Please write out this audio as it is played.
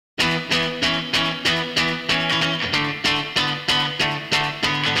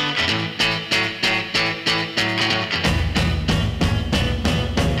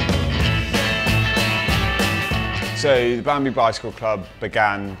So the Bamboo Bicycle Club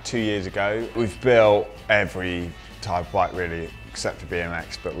began 2 years ago. We've built every type of bike really, except for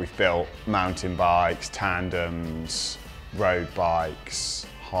BMX, but we've built mountain bikes, tandems, road bikes,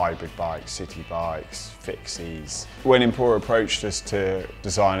 hybrid bikes, city bikes, fixies. When Mpora approached us to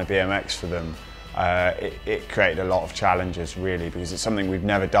design a BMX for them, it created a lot of challenges really, because it's something we've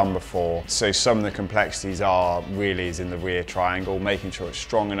never done before. So some of the complexities is in the rear triangle, making sure it's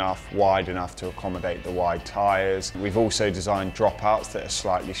strong enough, wide enough to accommodate the wide tyres. We've also designed dropouts that are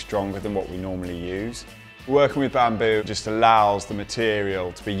slightly stronger than what we normally use. Working with bamboo just allows the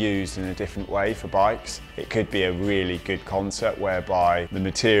material to be used in a different way for bikes. It could be a really good concept whereby the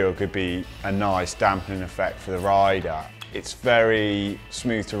material could be a nice dampening effect for the rider. It's very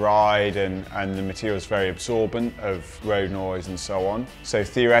smooth to ride and the material is very absorbent of road noise and so on. So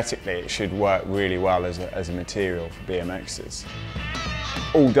theoretically it should work really well as a material for BMXs.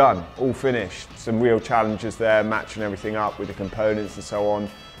 All done, all finished. Some real challenges there, matching everything up with the components and so on.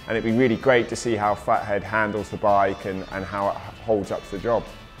 And it'd be really great to see how Fathead handles the bike and how it holds up to the job.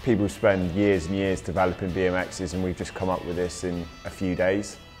 People spend years and years developing BMXs and we've just come up with this in a few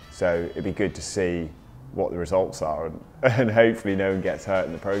days. So it'd be good to see what the results are and hopefully no one gets hurt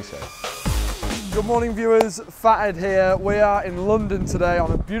in the process. Good morning viewers, Fathead here. We are in London today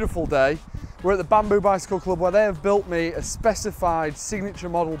on a beautiful day. We're at the Bamboo Bicycle Club where they have built me a specified signature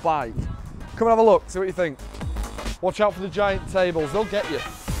model bike. Come and have a look, see what you think. Watch out for the giant tables, they'll get you.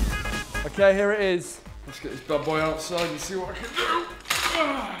 Okay, here it is. Let's get this bad boy outside and see what I can do.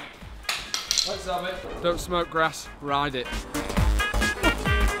 Let's have it. Don't smoke grass, ride it.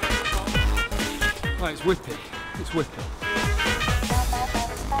 Oh, it's whippy. It's whippy.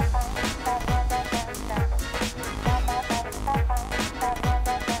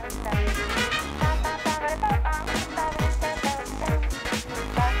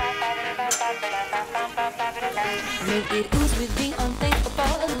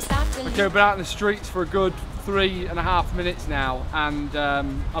 Okay, we've been out in the streets for a good 3.5 minutes now, and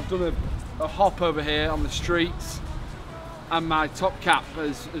I've done a hop over here on the streets, and my top cap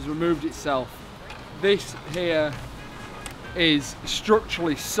has removed itself. This here is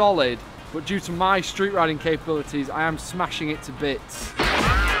structurally solid, but due to my street riding capabilities, I am smashing it to bits.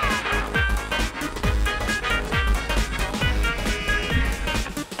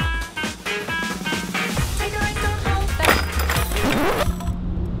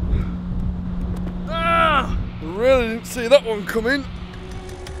 I really didn't see that one coming.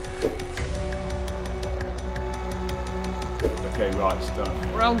 Okay, right, it's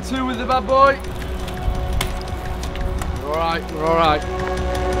done. Round 2 with the bad boy. We're all right, we're all right.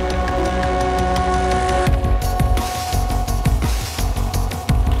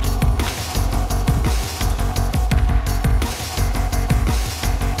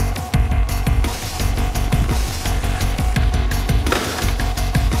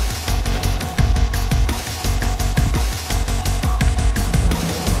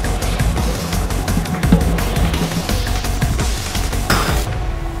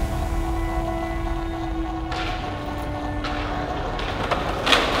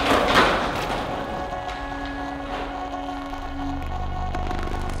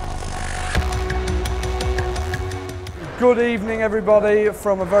 Good evening everybody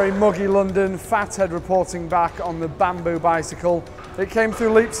from a very muggy London. Fathead reporting back on the Bamboo Bicycle. It came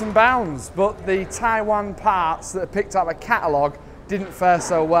through leaps and bounds, but the Taiwan parts that are picked up a catalogue didn't fare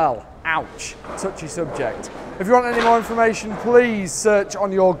so well. Ouch, touchy subject. If you want any more information, please search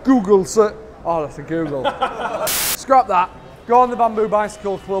on your Google search. Oh, that's a Google. Scrap that. Go on the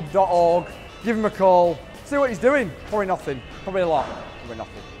bamboobicycleclub.org, give him a call, see what he's doing. Probably nothing, probably a lot, probably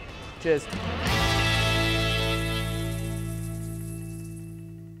nothing. Cheers.